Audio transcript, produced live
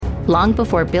Long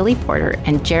before Billy Porter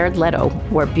and Jared Leto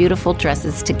wore beautiful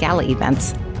dresses to gala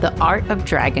events, the art of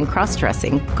drag and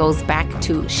cross-dressing goes back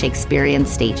to Shakespearean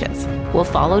stages. We'll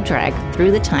follow drag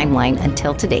through the timeline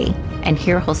until today and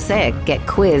hear Jose get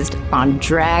quizzed on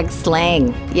drag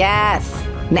slang. Yes!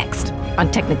 Next on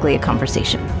Technically a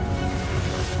Conversation.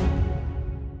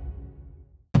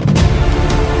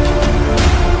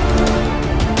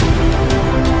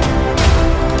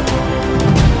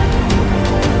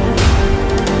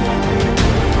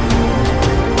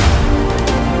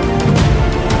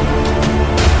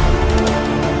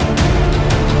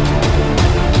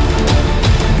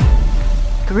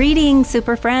 Greetings,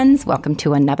 super friends. Welcome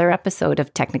to another episode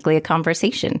of Technically a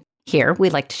Conversation. Here, we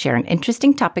like to share an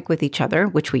interesting topic with each other,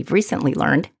 which we've recently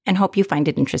learned, and hope you find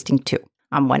it interesting too.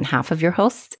 I'm one half of your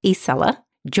hosts, Isela.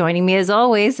 Joining me as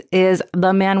always is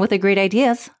the man with the great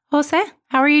ideas, Jose.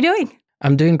 How are you doing?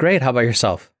 I'm doing great. How about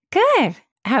yourself? Good.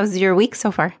 How's your week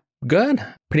so far? Good.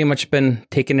 Pretty much been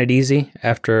taking it easy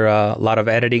after a lot of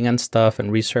editing and stuff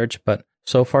and research, but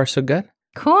so far so good.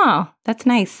 Cool. That's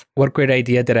nice. What great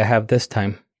idea did I have this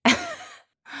time?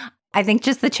 I think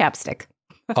just the chapstick.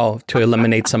 Oh, to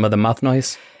eliminate some of the mouth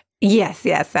noise? Yes,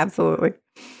 absolutely.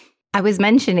 I was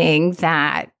mentioning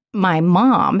that my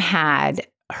mom had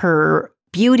her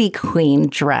beauty queen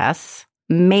dress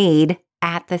made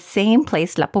at the same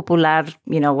place, La Popular,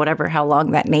 whatever, how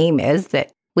long that name is,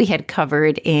 that we had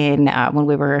covered in when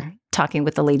we were talking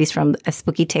with the ladies from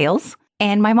Spooky Tales.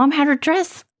 And my mom had her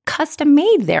dress custom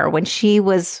made there when she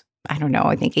was, I don't know,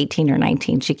 I think 18 or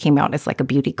 19. She came out as like a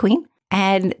beauty queen.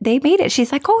 And they made it.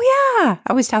 She's like, oh, yeah.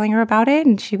 I was telling her about it.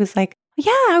 And she was like,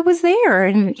 yeah, I was there.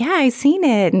 And yeah, I seen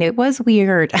it. And it was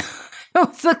weird. It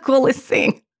was the coolest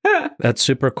thing. That's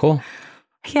super cool.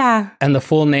 Yeah. And the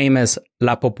full name is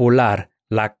La Popular,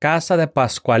 La Casa de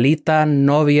Pascualita,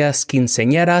 Novias,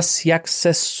 Quinceañeras y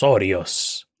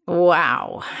Accesorios.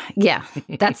 Wow. Yeah.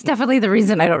 That's definitely the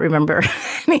reason I don't remember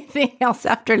anything else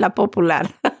after La Popular.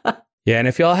 Yeah. And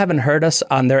if y'all haven't heard us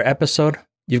on their episode,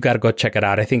 you've got to go check it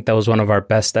out. I think that was one of our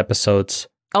best episodes.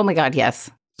 Oh my God, yes.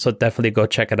 So definitely go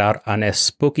check it out on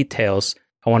Spooky Tales.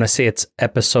 I want to say it's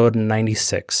episode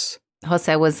 96.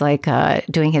 Jose was like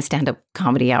doing his stand-up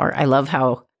comedy hour. I love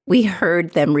how we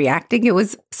heard them reacting. It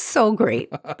was so great.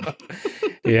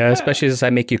 Yeah, especially as I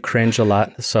make you cringe a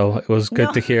lot. So it was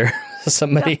good to hear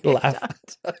somebody laugh.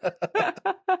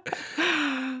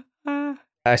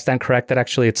 I stand corrected.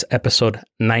 Actually, it's episode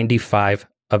 95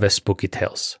 of Spooky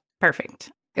Tales. Perfect.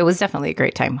 It was definitely a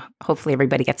great time. Hopefully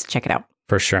everybody gets to check it out.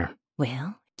 For sure.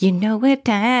 Well, you know what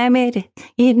time it is.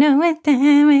 You know what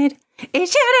time it is.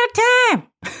 It's shout out time.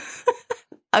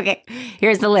 Okay,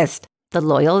 here's the list. The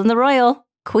Loyal and the Royal,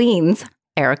 Queens,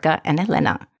 Erica and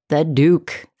Elena. The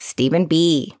Duke, Stephen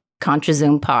B. Contra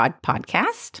Zoom Pod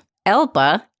Podcast,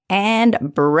 Elba, and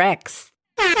Brex.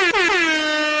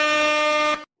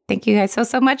 Thank you guys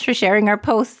so much for sharing our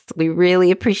posts. We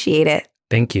really appreciate it.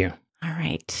 Thank you. All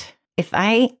right. If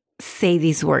I say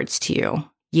these words to you,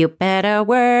 you better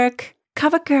work,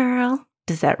 cover girl.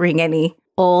 Does that ring any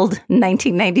old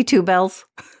 1992 bells?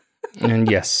 And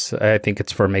yes, I think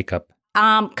it's for makeup.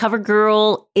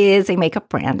 CoverGirl is a makeup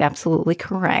brand. Absolutely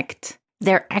correct.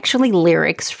 They're actually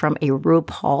lyrics from a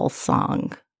RuPaul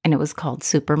song, and it was called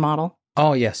Supermodel.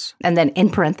 Oh, yes. And then in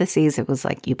parentheses, it was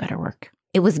like, you better work.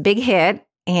 It was a big hit.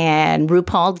 And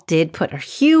RuPaul did put a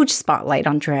huge spotlight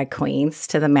on drag queens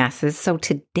to the masses. So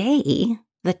today,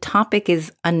 the topic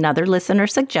is another listener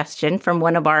suggestion from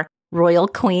one of our royal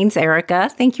queens, Erica.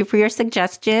 Thank you for your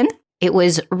suggestion. It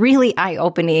was really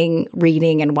eye-opening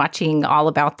reading and watching all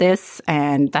about this.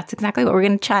 And that's exactly what we're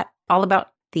going to chat all about,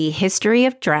 the history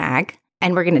of drag.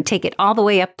 And we're going to take it all the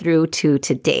way up through to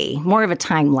today, more of a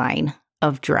timeline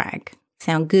of drag.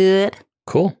 Sound good?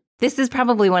 Cool. This is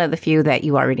probably one of the few that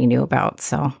you already knew about,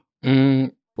 so.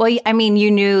 Well, I mean, you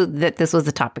knew that this was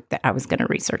a topic that I was going to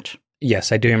research.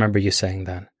 Yes, I do remember you saying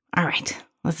that. All right,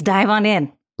 let's dive on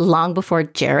in. Long before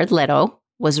Jared Leto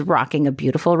was rocking a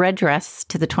beautiful red dress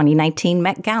to the 2019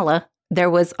 Met Gala, there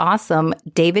was awesome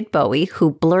David Bowie who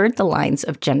blurred the lines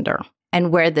of gender.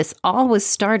 And where this all was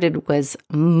started was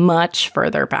much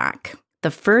further back. The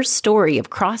first story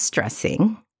of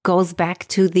cross-dressing goes back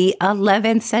to the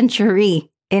 11th century.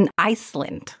 In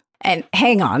Iceland. And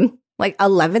hang on, like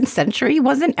 11th century?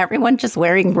 Wasn't everyone just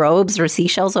wearing robes or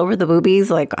seashells over the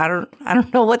boobies? Like, I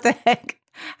don't know what the heck.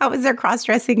 How was there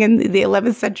cross-dressing in the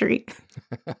 11th century?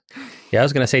 Yeah, I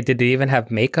was going to say, did they even have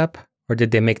makeup? Or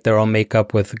did they make their own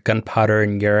makeup with gunpowder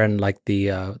and urine like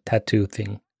the tattoo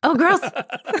thing? Oh, gross.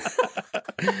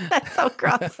 That's so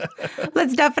gross.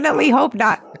 Let's definitely hope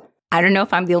not. I don't know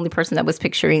if I'm the only person that was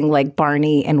picturing like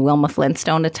Barney and Wilma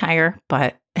Flintstone attire,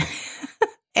 but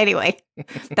Anyway,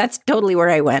 that's totally where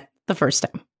I went the first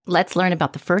time. Let's learn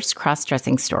about the first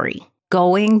cross-dressing story.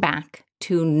 Going back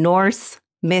to Norse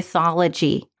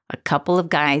mythology, a couple of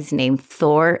guys named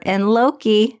Thor and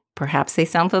Loki. Perhaps they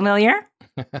sound familiar?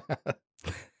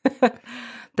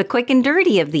 The quick and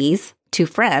dirty of these two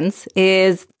friends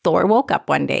is Thor woke up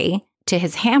one day to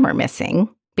his hammer missing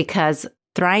because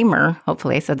Thrymer,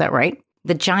 hopefully I said that right,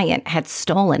 the giant had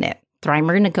stolen it.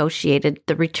 Thrymer negotiated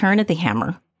the return of the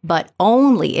hammer, but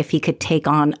only if he could take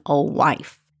on a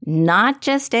wife. Not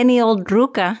just any old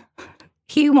Druka.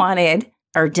 He wanted,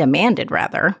 or demanded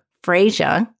rather,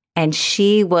 Freyja, and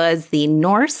she was the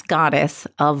Norse goddess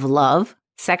of love,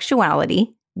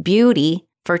 sexuality, beauty,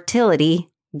 fertility,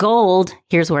 gold,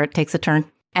 here's where it takes a turn,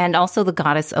 and also the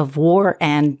goddess of war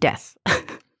and death.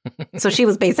 So she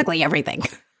was basically everything.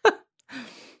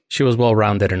 She was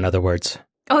well-rounded, in other words.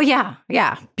 Oh, yeah.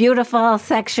 Yeah. Beautiful,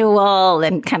 sexual,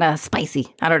 and kind of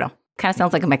spicy. I don't know. Kind of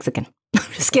sounds like a Mexican.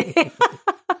 Just kidding.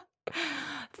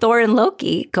 Thor and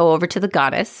Loki go over to the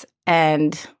goddess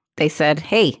and they said,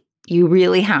 hey, you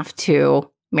really have to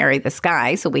marry this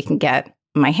guy so we can get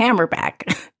my hammer back.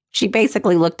 She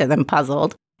basically looked at them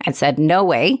puzzled and said, no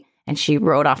way. And she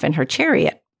rode off in her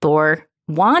chariot. Thor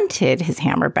wanted his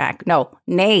hammer back.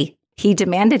 Nay, he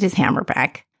demanded his hammer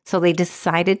back. So they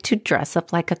decided to dress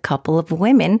up like a couple of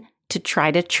women to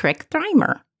try to trick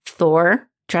Thrymer. Thor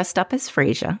dressed up as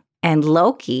Freyja and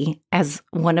Loki as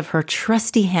one of her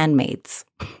trusty handmaids.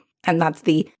 And that's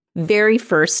the very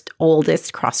first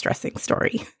oldest cross-dressing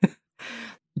story.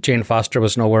 Jane Foster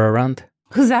was nowhere around?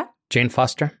 Who's that? Jane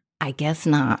Foster? I guess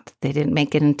not. They didn't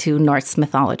make it into Norse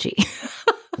mythology.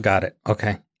 Got it.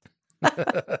 Okay.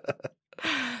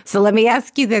 So let me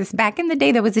ask you this. Back in the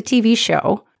day, there was a TV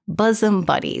show, Bosom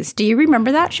Buddies. Do you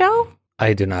remember that show?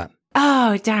 I do not.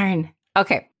 Oh, darn.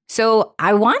 Okay. So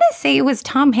I want to say it was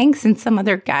Tom Hanks and some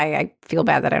other guy. I feel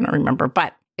bad that I don't remember.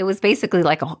 But it was basically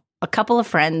like a couple of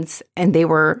friends, and they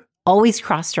were always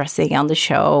cross-dressing on the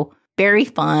show. Very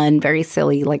fun, very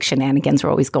silly, like shenanigans were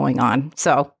always going on.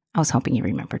 So I was hoping you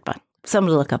remembered, but something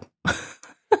to look up.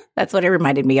 That's what it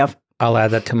reminded me of. I'll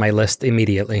add that to my list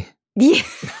immediately. Yeah,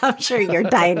 I'm sure you're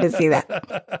dying to see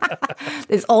that.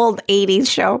 This old 80s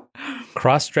show.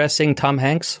 Cross-dressing Tom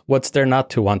Hanks? What's there not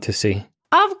to want to see?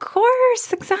 Of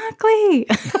course, exactly.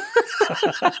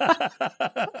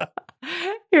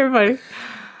 You're funny.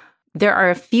 There are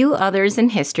a few others in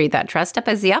history that dressed up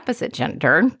as the opposite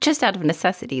gender, just out of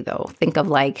necessity, though. Think of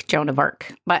like Joan of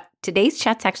Arc. But today's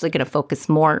chat's actually going to focus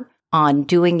more on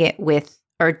doing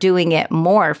it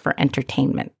more for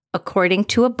entertainment. According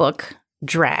to a book,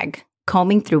 Drag,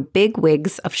 Combing Through Big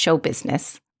Wigs of Show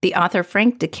Business, the author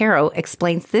Frank DeCaro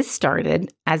explains this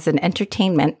started as an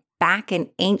entertainment back in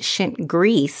ancient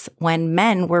Greece when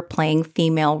men were playing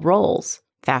female roles.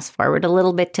 Fast forward a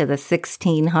little bit to the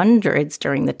 1600s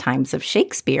during the times of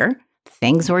Shakespeare,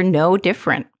 things were no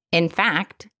different. In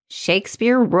fact,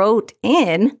 Shakespeare wrote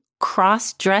in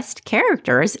cross-dressed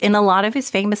characters in a lot of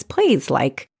his famous plays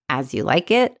like As You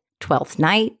Like It, Twelfth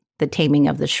Night, The Taming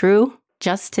of the Shrew,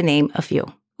 just to name a few.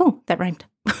 Oh, that rhymed.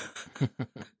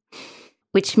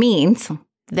 Which means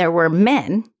there were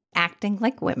men acting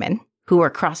like women who were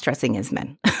cross-dressing as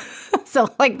men. So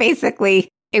like basically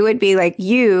it would be like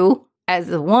you as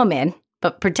a woman,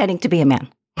 but pretending to be a man.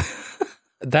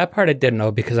 That part I didn't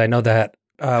know because I know that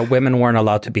women weren't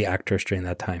allowed to be actors during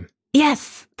that time.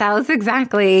 Yes, that was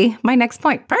exactly my next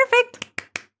point. Perfect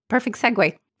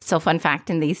segue. So fun fact,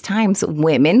 in these times,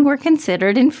 women were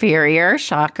considered inferior,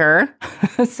 shocker.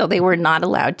 So they were not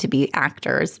allowed to be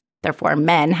actors. Therefore,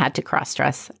 men had to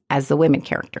cross-dress as the women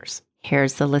characters.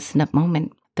 Here's the listen up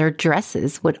moment. Their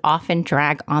dresses would often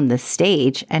drag on the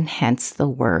stage, and hence the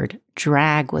word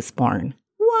drag was born.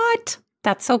 What?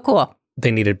 That's so cool. They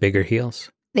needed bigger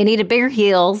heels. They needed bigger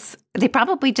heels. They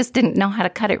probably just didn't know how to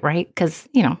cut it right because,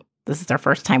 this is their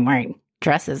first time wearing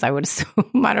dresses, I would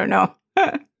assume. I don't know.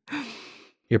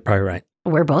 You're probably right.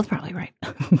 We're both probably right.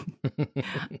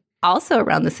 Also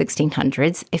around the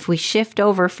 1600s, if we shift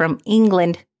over from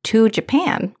England to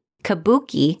Japan,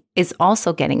 kabuki is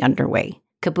also getting underway.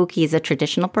 Kabuki is a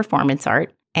traditional performance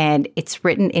art, and it's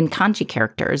written in kanji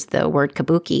characters, the word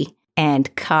kabuki.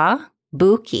 And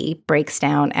kabuki breaks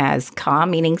down as ka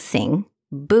meaning sing,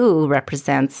 bu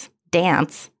represents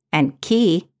dance, and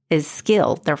ki is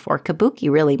skill. Therefore, kabuki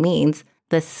really means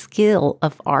the skill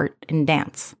of art and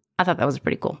dance. I thought that was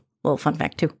pretty cool. Little fun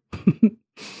fact, too.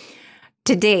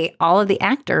 Today, all of the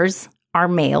actors are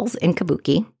males in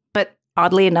kabuki, but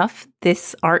oddly enough,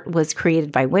 this art was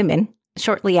created by women.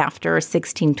 Shortly after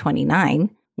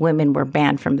 1629, women were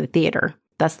banned from the theater,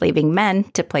 thus leaving men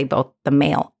to play both the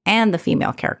male and the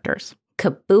female characters.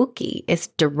 kabuki is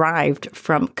derived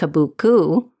from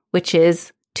kabuku, which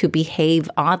is to behave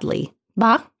oddly.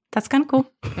 Bah, that's kind of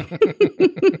cool.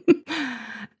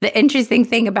 The interesting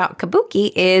thing about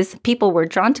kabuki is people were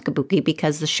drawn to kabuki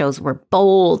because the shows were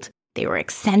bold, they were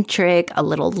eccentric, a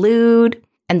little lewd,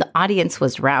 and the audience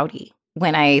was rowdy.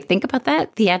 When I think about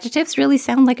that, the adjectives really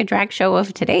sound like a drag show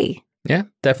of today. Yeah,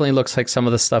 definitely looks like some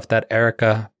of the stuff that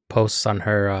Erica posts on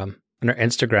her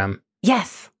Instagram.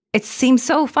 Yes, it seems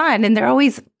so fun, and they're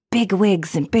always big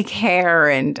wigs and big hair,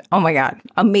 and oh my God,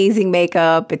 amazing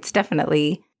makeup. It's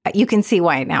definitely, you can see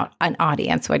why now an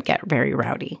audience would get very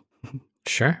rowdy.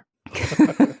 Sure.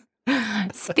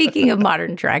 Speaking of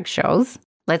modern drag shows,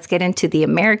 let's get into the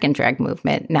American drag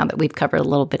movement now that we've covered a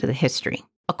little bit of the history.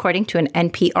 According to an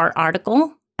NPR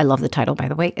article, I love the title, by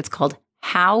the way, it's called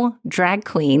How Drag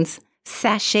Queens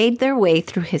Sashayed Their Way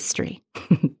Through History.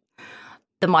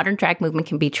 The modern drag movement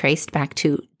can be traced back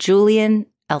to Julian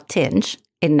Eltinge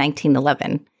in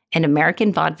 1911, an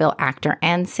American vaudeville actor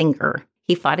and singer.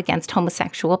 He fought against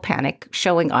homosexual panic,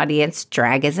 showing audience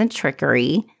drag isn't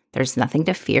trickery. There's nothing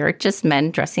to fear, just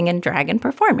men dressing in drag and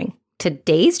performing.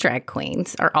 Today's drag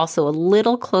queens are also a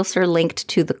little closer linked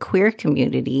to the queer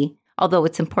community, although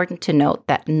it's important to note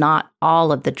that not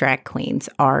all of the drag queens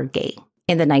are gay.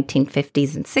 In the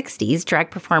 1950s and 60s, drag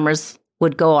performers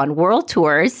would go on world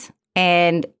tours,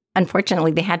 and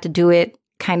unfortunately, they had to do it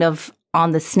kind of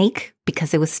on the sneak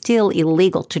because it was still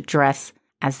illegal to dress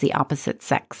as the opposite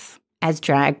sex. As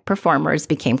drag performers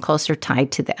became closer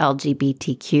tied to the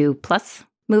LGBTQ plus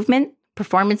movement,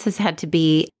 performances had to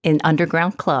be in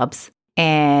underground clubs,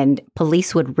 and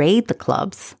police would raid the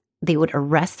clubs. They would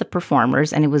arrest the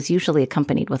performers, and it was usually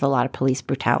accompanied with a lot of police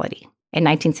brutality. In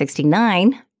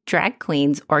 1969, drag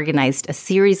queens organized a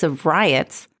series of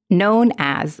riots known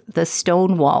as the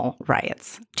Stonewall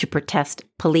Riots to protest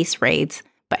police raids,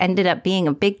 but ended up being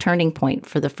a big turning point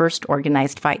for the first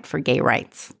organized fight for gay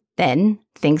rights. Then,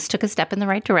 things took a step in the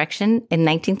right direction. In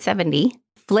 1970,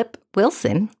 Flip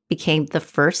Wilson became the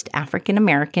first African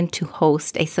American to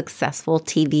host a successful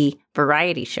TV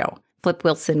variety show. Flip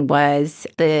Wilson was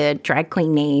the drag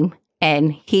queen name,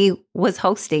 and he was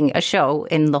hosting a show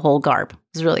in the whole garb. It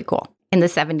was really cool. In the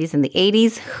 70s and the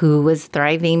 80s, who was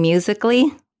thriving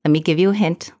musically? Let me give you a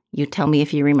hint. You tell me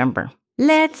if you remember.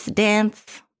 Let's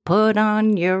dance. Put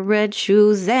on your red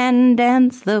shoes and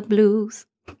dance the blues.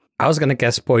 I was going to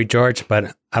guess Boy George,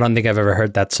 but I don't think I've ever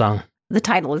heard that song. The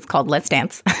title is called Let's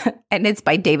Dance, and it's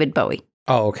by David Bowie.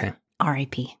 Oh, okay.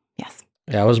 R.I.P. Yes.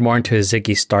 Yeah, I was more into his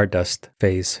Ziggy Stardust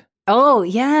phase. Oh,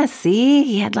 yeah. See?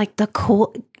 He had like the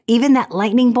cool, even that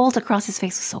lightning bolt across his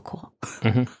face was so cool.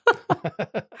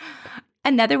 Mm-hmm.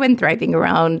 Another one thriving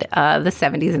around the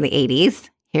 70s and the 80s.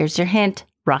 Here's your hint.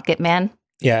 Rocket Man.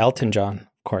 Yeah, Elton John,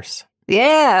 of course.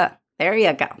 Yeah. There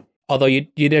you go. Although you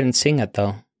didn't sing it,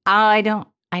 though. I don't.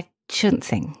 I shouldn't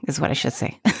sing, is what I should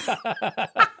say.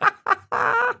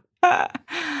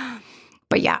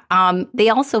 But yeah, they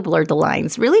also blurred the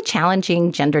lines, really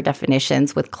challenging gender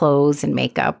definitions with clothes and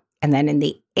makeup. And then in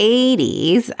the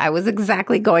 80s, I was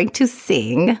exactly going to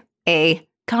sing a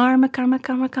Karma, Karma,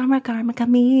 Karma, Karma, Karma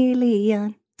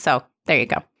Chameleon. So there you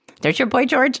go. There's your Boy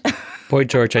George. Boy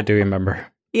George, I do remember.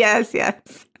 Yes,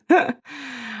 yes.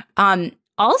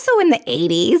 Also in the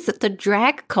 80s, the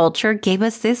drag culture gave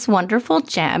us this wonderful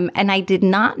gem, and I did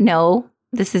not know,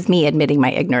 this is me admitting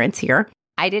my ignorance here,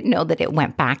 I didn't know that it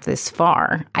went back this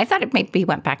far. I thought it maybe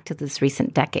went back to this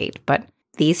recent decade, but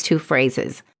these two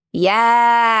phrases,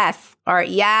 yes, or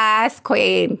yes,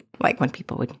 queen, like when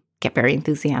people would get very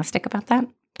enthusiastic about that,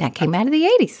 that came out of the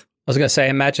 80s. I was going to say,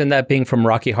 imagine that being from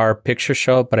Rocky Horror Picture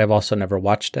Show, but I've also never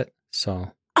watched it,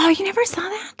 so. Oh, you never saw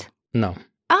that? No.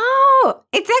 Oh,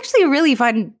 it's actually a really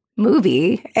fun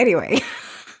movie. Anyway,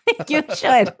 you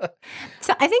should.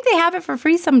 So I think they have it for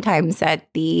free sometimes at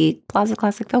the Plaza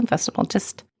Classic Film Festival.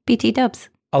 Just BT dubs.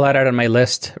 I'll add it on my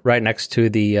list right next to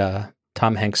the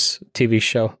Tom Hanks TV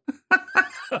show.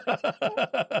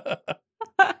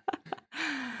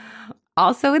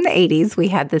 Also in the 80s, we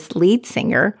had this lead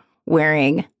singer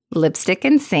wearing lipstick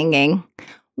and singing,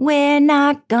 "We're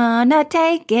not gonna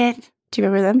take it." Do you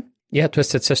remember them? Yeah,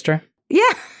 Twisted Sister.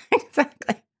 Yeah,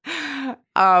 exactly.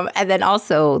 And then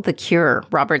also The Cure.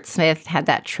 Robert Smith had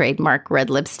that trademark red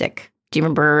lipstick. Do you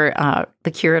remember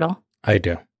The Cure at all? I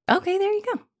do. Okay, there you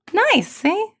go. Nice.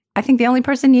 See? I think the only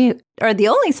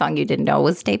song you didn't know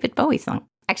was David Bowie's song.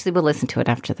 Actually, we'll listen to it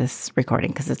after this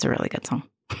recording because it's a really good song.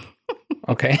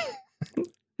 Okay.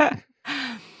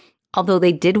 Although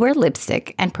they did wear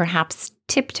lipstick and perhaps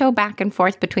tiptoe back and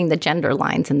forth between the gender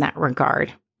lines in that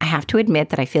regard, I have to admit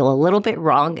that I feel a little bit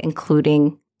wrong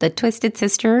including the Twisted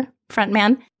Sister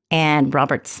frontman and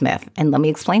Robert Smith. And let me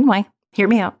explain why. Hear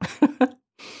me out.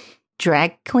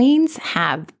 Drag queens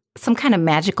have some kind of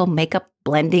magical makeup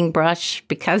blending brush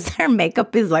because their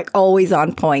makeup is like always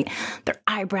on point. Their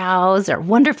eyebrows are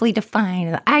wonderfully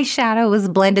defined. The eyeshadow is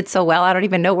blended so well, I don't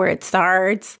even know where it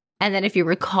starts. And then if you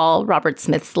recall, Robert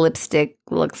Smith's lipstick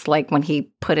looks like when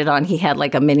he put it on, he had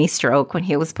like a mini stroke when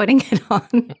he was putting it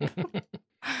on.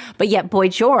 But yet Boy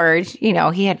George, he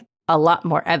had a lot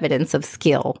more evidence of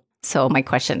skill. So my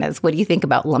question is, what do you think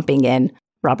about lumping in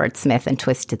Robert Smith and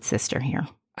Twisted Sister here?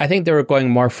 I think they were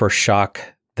going more for shock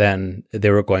than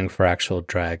they were going for actual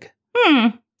drag.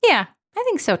 Yeah, I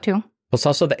think so too. Plus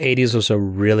also the 80s was a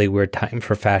really weird time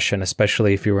for fashion,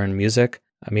 especially if you were in music.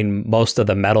 I mean, most of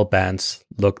the metal bands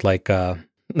looked like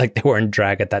they were in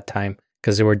drag at that time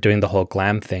because they were doing the whole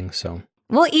glam thing. So,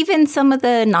 well, even some of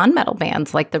the non-metal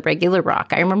bands like the regular rock,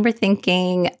 I remember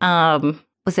thinking,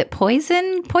 was it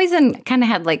Poison? Poison kind of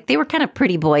had they were kind of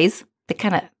pretty boys. They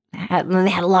had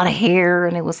a lot of hair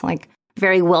and it was like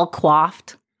very well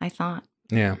coiffed, I thought.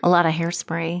 Yeah. A lot of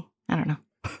hairspray. I don't know.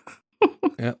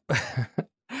 Yep.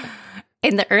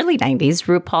 In the early 90s,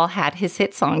 RuPaul had his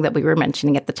hit song that we were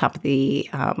mentioning at the top of the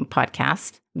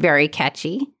podcast. Very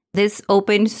catchy. This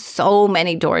opened so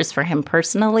many doors for him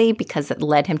personally because it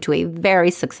led him to a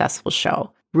very successful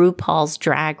show, RuPaul's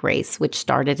Drag Race, which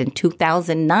started in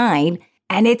 2009,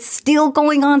 and it's still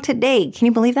going on today. Can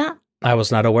you believe that? I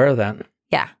was not aware of that.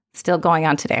 Yeah, still going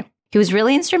on today. He was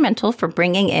really instrumental for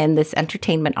bringing in this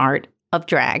entertainment art of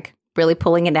drag, really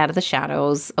pulling it out of the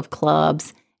shadows of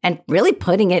clubs and really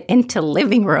putting it into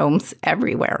living rooms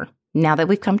everywhere. Now that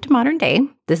we've come to modern day,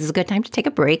 this is a good time to take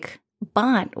a break.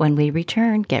 But when we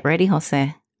return, get ready,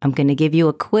 Jose. I'm going to give you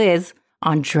a quiz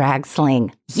on drag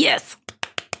slang. Yes!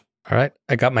 All right.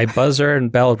 I got my buzzer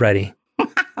and bell ready.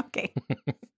 Okay.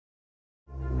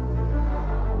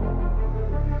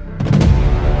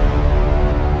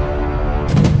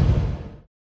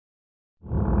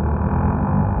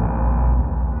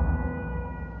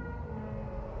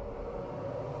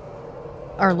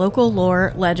 Are local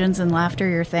lore, legends, and laughter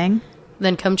your thing?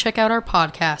 Then come check out our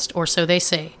podcast, Or So They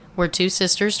Say, where two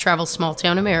sisters travel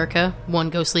small-town America,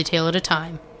 one ghostly tale at a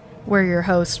time. We're your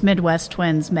hosts, Midwest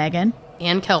twins Megan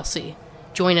and Kelsey.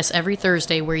 Join us every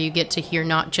Thursday where you get to hear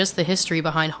not just the history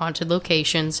behind haunted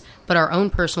locations, but our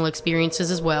own personal experiences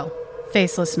as well.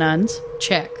 Faceless nuns.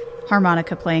 Check.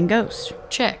 Harmonica playing ghost.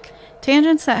 Check.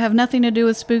 Tangents that have nothing to do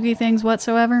with spooky things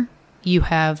whatsoever? You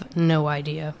have no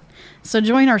idea. So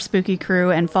join our spooky crew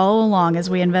and follow along as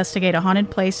we investigate a haunted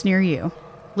place near you.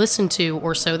 Listen to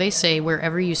Or So They Say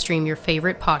wherever you stream your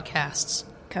favorite podcasts.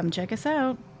 Come check us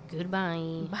out.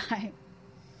 Goodbye. Bye.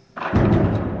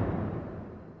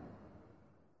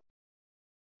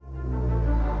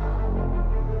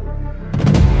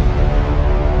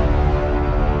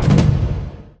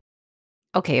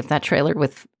 Okay, if that trailer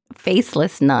with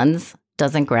faceless nuns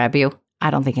doesn't grab you,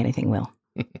 I don't think anything will.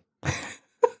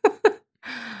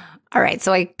 All right,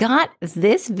 so I got this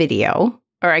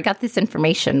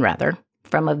information rather,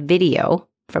 from a video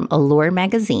from Allure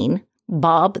magazine.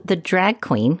 Bob the drag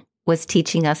queen was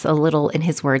teaching us a little, in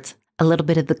his words, a little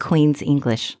bit of the queen's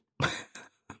English.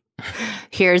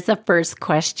 Here's the first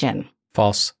question.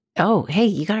 False. Oh, hey,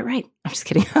 you got it right. I'm just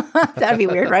kidding. That'd be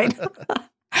weird, right?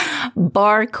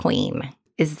 Bar queen.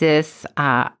 Is this,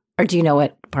 or do you know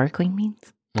what bar queen means?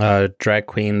 Drag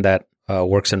queen that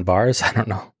works in bars? I don't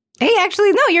know. Hey,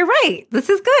 actually, no, you're right. This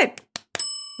is good.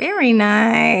 Very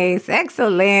nice.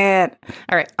 Excellent.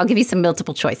 All right, I'll give you some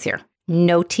multiple choice here.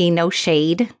 No tea, no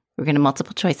shade. We're going to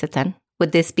multiple choice it then.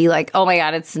 Would this be like, oh my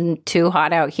God, it's too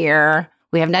hot out here.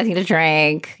 We have nothing to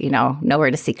drink,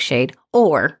 nowhere to seek shade.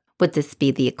 Or would this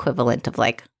be the equivalent of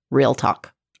like real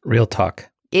talk? Real talk.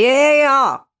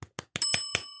 Yeah.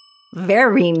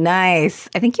 Very nice.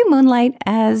 I think you moonlight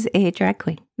as a drag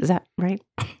queen. Is that right?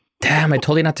 Damn, I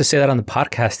told you not to say that on the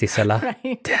podcast, Isela.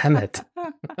 Right. Damn it.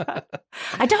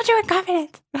 I told you in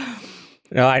confidence.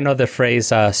 No, I know the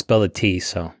phrase spill the tea,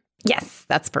 so. Yes,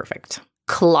 that's perfect.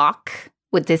 Clock.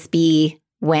 Would this be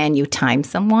when you time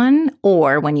someone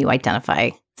or when you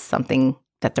identify something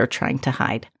that they're trying to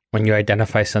hide? When you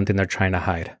identify something they're trying to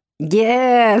hide.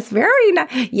 Yes, very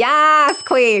nice. Yes,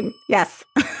 queen. Yes.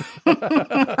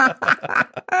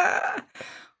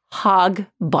 Hog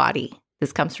body.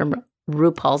 This comes from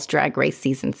RuPaul's Drag Race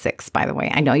Season 6, by the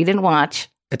way. I know you didn't watch.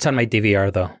 It's on my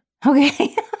DVR, though.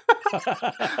 Okay.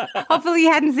 Hopefully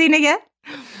you hadn't seen it yet.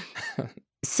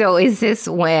 So is this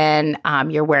when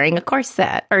you're wearing a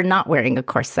corset or not wearing a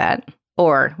corset,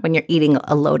 or when you're eating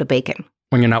a load of bacon?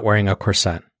 When you're not wearing a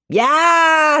corset.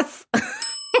 Yes!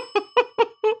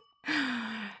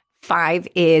 5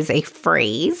 is a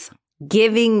phrase.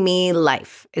 giving me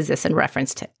life. Is this in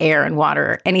reference to air and water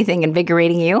or anything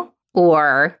invigorating you?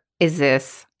 Or is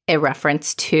this a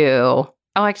reference to,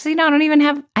 oh, actually, no,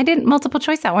 I didn't multiple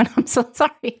choice that one. I'm so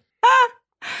sorry.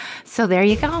 So there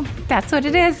you go. That's what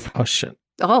it is. Oh, shit.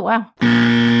 Oh, wow.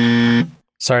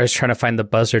 Sorry, I was trying to find the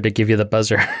buzzer to give you the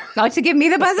buzzer. Oh, to give me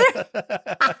the buzzer?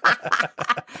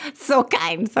 So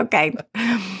kind, so kind.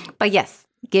 But yes,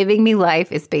 giving me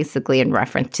life is basically in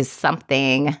reference to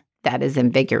something that is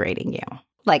invigorating you.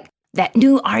 Like that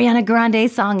new Ariana Grande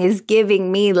song is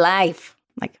giving me life.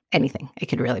 Like anything. It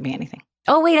could really be anything.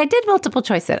 Oh, wait, I did multiple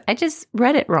choice it. I just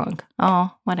read it wrong.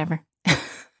 Oh, whatever.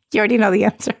 You already know the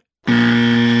answer.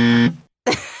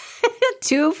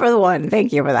 2 for the 1.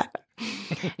 Thank you for that.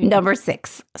 Number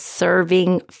 6,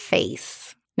 serving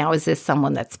face. Now, is this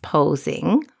someone that's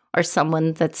posing or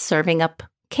someone that's serving up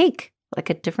cake? Like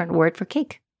a different word for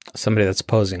cake. Somebody that's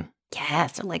posing.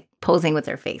 Yes, they're like posing with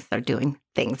their face. They're doing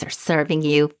things. They're serving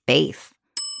you face.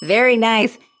 Very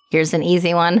nice. Here's an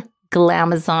easy one.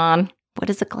 Glamazon. What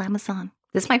is a glamazon?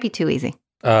 This might be too easy.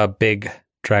 A big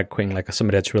drag queen, like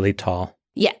somebody that's really tall.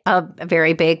 Yeah, a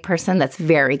very big person that's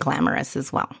very glamorous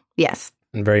as well. Yes.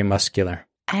 And very muscular.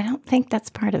 I don't think that's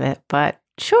part of it, but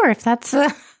sure, if that's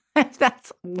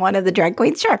one of the drag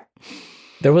queens, sure.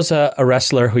 There was a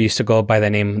wrestler who used to go by the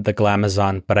name The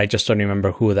Glamazon, but I just don't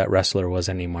remember who that wrestler was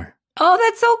anymore. Oh,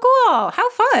 that's so cool. How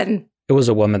fun. It was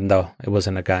a woman, though. It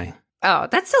wasn't a guy. Oh,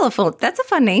 that's a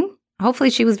fun name.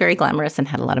 Hopefully she was very glamorous and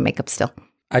had a lot of makeup still.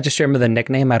 I just remember the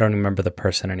nickname. I don't remember the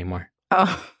person anymore.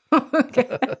 Oh,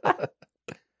 okay.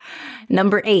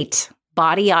 Number 8,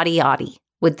 body, yaddy, yaddy.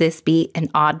 Would this be an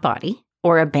odd body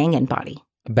or a banging body?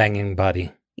 A banging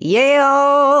body.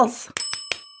 Yes!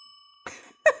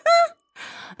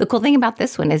 The cool thing about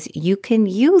this one is you can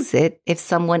use it if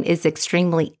someone is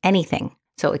extremely anything.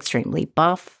 So extremely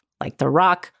buff, like The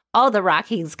Rock. Oh, The Rock,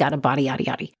 he's got a body, yaddy,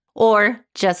 yaddy. Or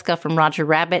Jessica from Roger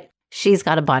Rabbit, she's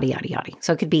got a body, yaddy, yaddy.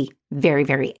 So it could be very,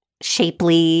 very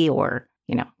shapely or,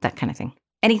 that kind of thing.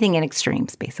 Anything in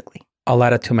extremes, basically. I'll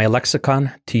add it to my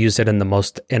lexicon to use it in the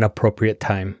most inappropriate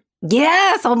time.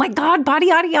 Yes. Oh my God. Body,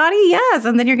 yaddy, yaddy. Yes.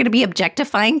 And then you're going to be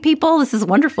objectifying people. This is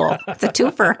wonderful. It's a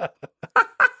twofer.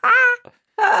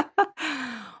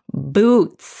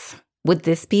 Boots. Would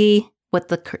this be what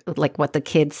the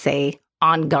kids say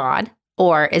on God?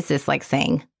 Or is this like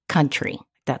saying country?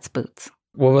 That's boots.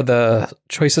 What were the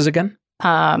choices again?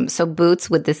 So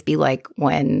boots, would this be like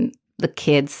when the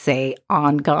kids say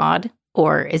on God?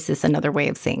 Or is this another way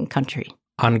of saying country?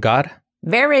 On God?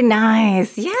 Very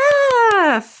nice.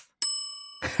 Yes.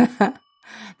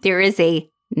 There is a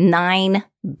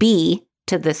 9B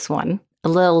to this one. A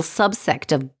little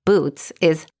subsect of boots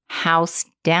is house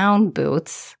down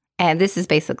boots. And this is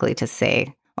basically to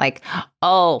say like,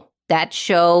 oh, that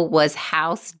show was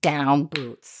house down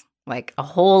boots. Like a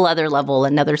whole other level,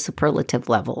 another superlative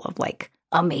level of like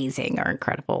amazing or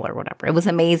incredible or whatever. It was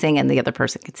amazing. And the other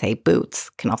person could say boots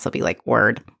can also be like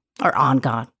word or on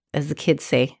God, as the kids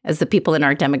say, as the people in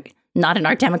our not in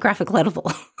our demographic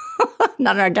level,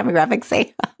 not in our demographic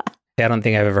say. I don't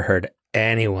think I've ever heard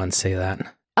anyone say that.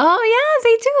 Oh, yeah,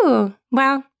 they do.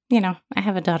 Well, I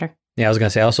have a daughter. Yeah, I was going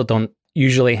to say, I also don't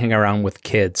usually hang around with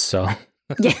kids, so.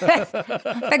 Yes,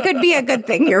 that could be a good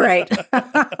thing. You're right.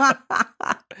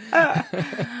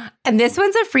 And this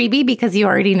one's a freebie because you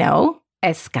already know.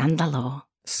 Escándalo.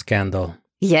 Scandal.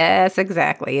 Yes,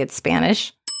 exactly. It's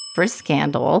Spanish for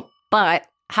scandal. But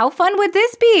how fun would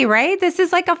this be, right? This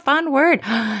is like a fun word.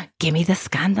 Give me the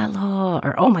scándalo.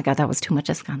 Or, oh my God, that was too much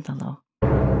escándalo.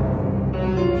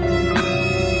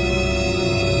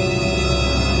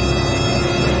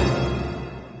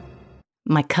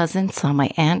 My cousin saw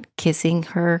my aunt kissing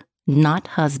her not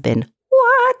husband.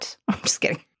 What? I'm just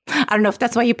kidding. I don't know if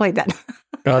that's why you played that.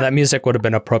 No, that music would have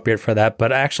been appropriate for that,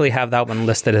 but I actually have that one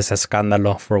listed as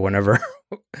escándalo for whenever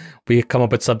we come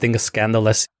up with something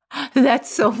scandalous. That's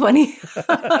so funny.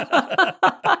 And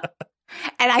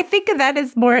I think of that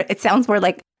as it sounds more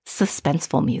like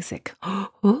suspenseful music.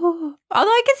 Although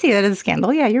I can see that as a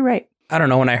scandal. Yeah, you're right. I don't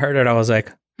know. When I heard it, I was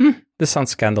like, this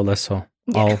sounds scandalous, so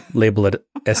I'll label it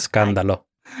escándalo.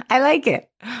 I like it.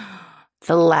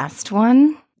 The last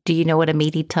one. Do you know what a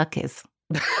meaty tuck is?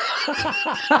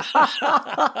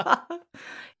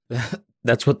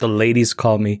 That's what the ladies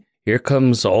call me. Here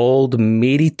comes old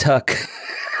meaty tuck.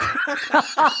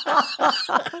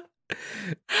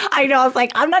 I know. I was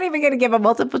like, I'm not even going to give a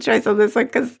multiple choice on this one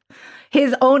because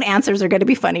his own answers are going to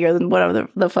be funnier than whatever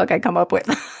the fuck I come up with.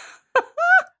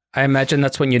 I imagine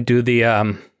that's when you do the,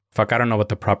 I don't know what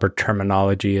the proper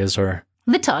terminology is or...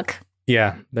 The tuck.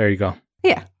 Yeah, there you go.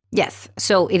 Yeah. Yes.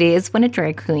 So it is when a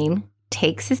drag queen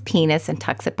takes his penis and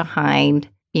tucks it behind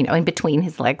in between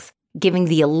his legs, giving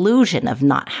the illusion of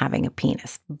not having a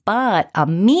penis. But a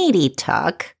meaty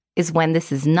tuck is when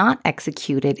this is not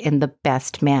executed in the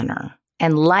best manner.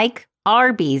 And like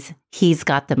Arby's, he's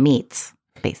got the meats,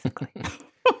 basically.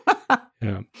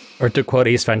 Yeah. Or to quote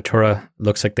Ace Ventura,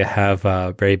 looks like they have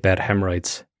very bad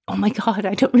hemorrhoids. Oh my God,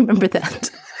 I don't remember that.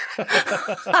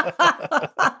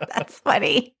 That's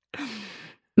funny.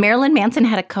 Marilyn Manson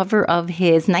had a cover of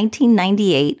his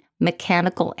 1998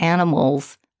 Mechanical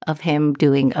Animals of him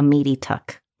doing a meaty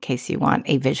tuck, in case you want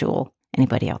a visual.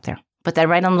 Anybody out there? Put that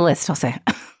right on the list, I'll say.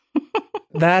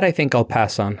 That I think I'll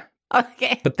pass on.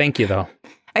 Okay. But thank you, though.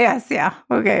 Yes, yeah.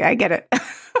 Okay, I get it.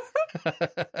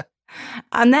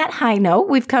 On that high note,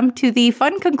 we've come to the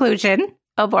fun conclusion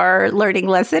of our learning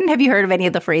lesson. Have you heard of any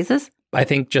of the phrases? I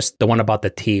think just the one about the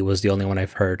tea was the only one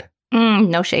I've heard.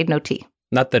 No shade, no tea.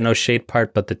 Not the no shade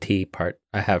part, but the tea part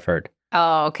I have heard.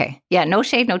 Oh, okay. Yeah, no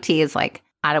shade, no tea is like,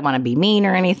 I don't want to be mean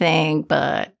or anything,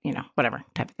 but, whatever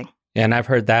type of thing. And I've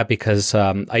heard that because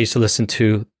I used to listen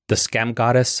to the Scam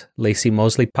Goddess, Lacey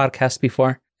Mosley podcast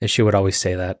before, and she would always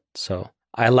say that. So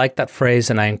I like that phrase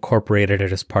and I incorporated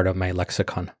it as part of my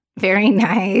lexicon. Very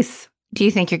nice. Do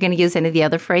you think you're going to use any of the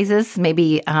other phrases?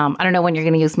 Maybe, I don't know when you're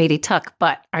going to use meaty tuck,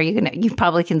 but are you going to, you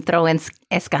probably can throw in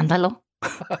escándalo,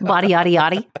 body, yaddy,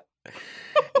 yaddy.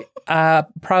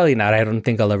 Probably not. I don't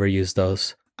think I'll ever use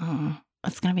those. Oh,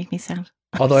 that's going to make me sad.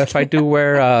 Although if I do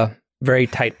wear very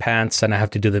tight pants and I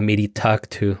have to do the meaty tuck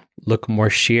to look more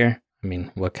sheer, I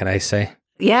mean, what can I say?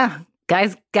 Yeah,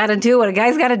 guys got to do what a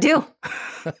guy's got to do.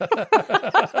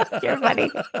 You're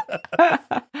funny.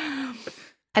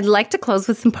 I'd like to close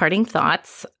with some parting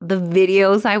thoughts. The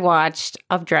videos I watched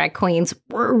of drag queens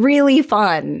were really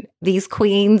fun. These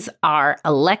queens are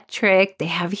electric. They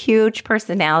have huge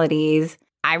personalities.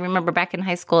 I remember back in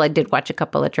high school, I did watch a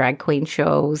couple of drag queen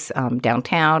shows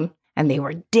downtown, and they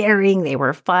were daring. They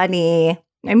were funny.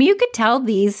 I mean, you could tell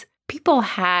these people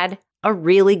had a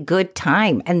really good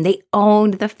time, and they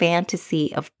owned the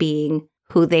fantasy of being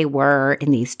who they were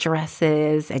in these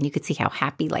dresses. And you could see how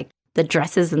happy, like, the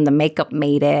dresses and the makeup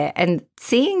made it. And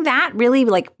seeing that really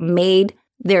made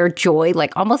their joy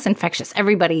almost infectious.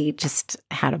 Everybody just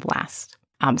had a blast.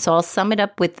 So I'll sum it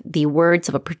up with the words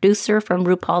of a producer from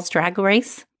RuPaul's Drag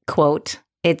Race. Quote,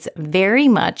 "It's very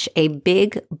much a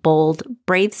big, bold,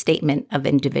 brave statement of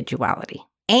individuality."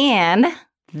 And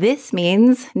this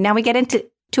means now we get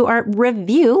into our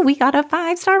review. We got a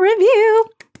 5-star review.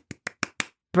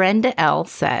 Brenda L.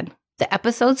 said, "The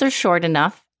episodes are short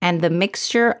enough, and the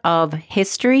mixture of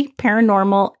history,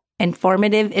 paranormal,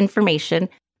 informative information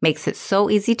makes it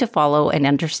so easy to follow and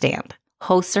understand.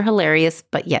 Hosts are hilarious,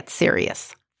 but yet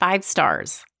serious. 5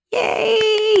 stars.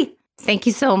 Yay! Thank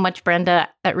you so much, Brenda.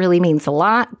 That really means a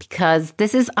lot because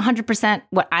this is 100%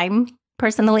 what I'm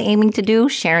personally aiming to do,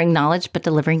 sharing knowledge, but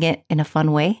delivering it in a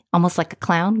fun way, almost like a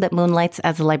clown that moonlights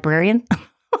as a librarian,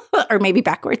 or maybe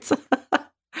backwards. I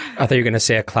thought you were going to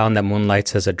say a clown that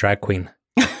moonlights as a drag queen.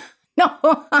 No,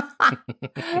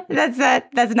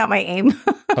 that's not my aim.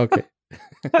 Okay.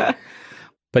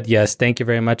 But yes, thank you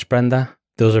very much, Brenda.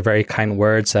 Those are very kind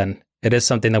words, and it is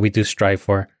something that we do strive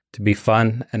for, to be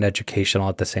fun and educational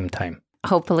at the same time.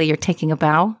 Hopefully you're taking a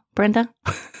bow, Brenda.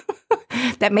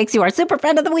 That makes you our super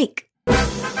friend of the week.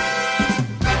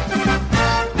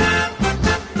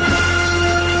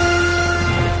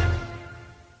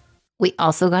 We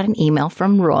also got an email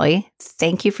from Roy.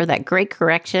 Thank you for that great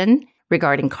correction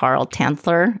regarding Carl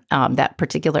Tanzler. That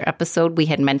particular episode, we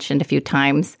had mentioned a few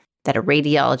times that a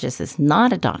radiologist is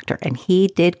not a doctor, and he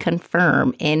did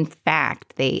confirm, in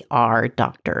fact, they are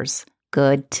doctors.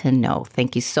 Good to know.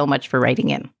 Thank you so much for writing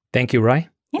in. Thank you, Roy.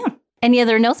 Yeah. Any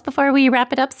other notes before we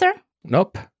wrap it up, sir?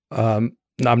 Nope. No,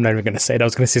 I'm not even going to say it. I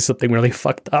was going to say something really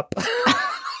fucked up.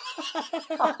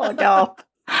 Oh, no.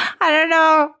 I don't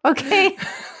know. Okay.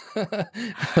 I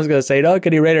was going to say, no,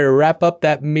 can you ready to wrap up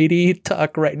that meaty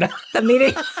talk right now? The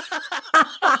meeting.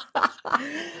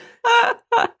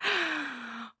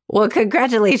 Well,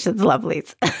 congratulations,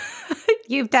 lovelies.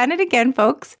 You've done it again,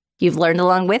 folks. You've learned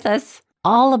along with us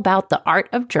all about the art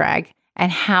of drag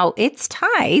and how its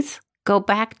ties go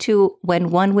back to when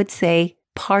one would say,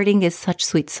 parting is such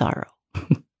sweet sorrow.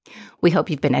 We hope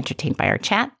you've been entertained by our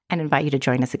chat and invite you to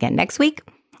join us again next week.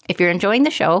 If you're enjoying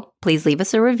the show, please leave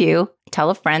us a review, tell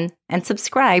a friend, and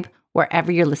subscribe wherever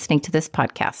you're listening to this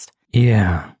podcast.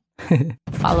 Yeah.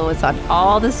 Follow us on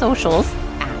all the socials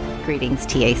at Greetings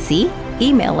TAC.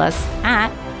 Email us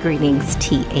at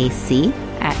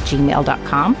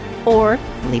greetingstac@gmail.com or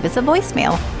leave us a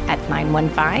voicemail at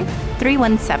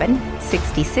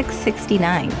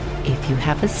 915-317-6669 if you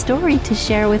have a story to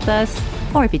share with us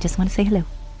or if you just want to say hello.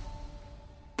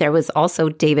 There was also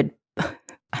David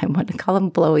I want to call him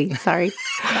Blowy. Sorry.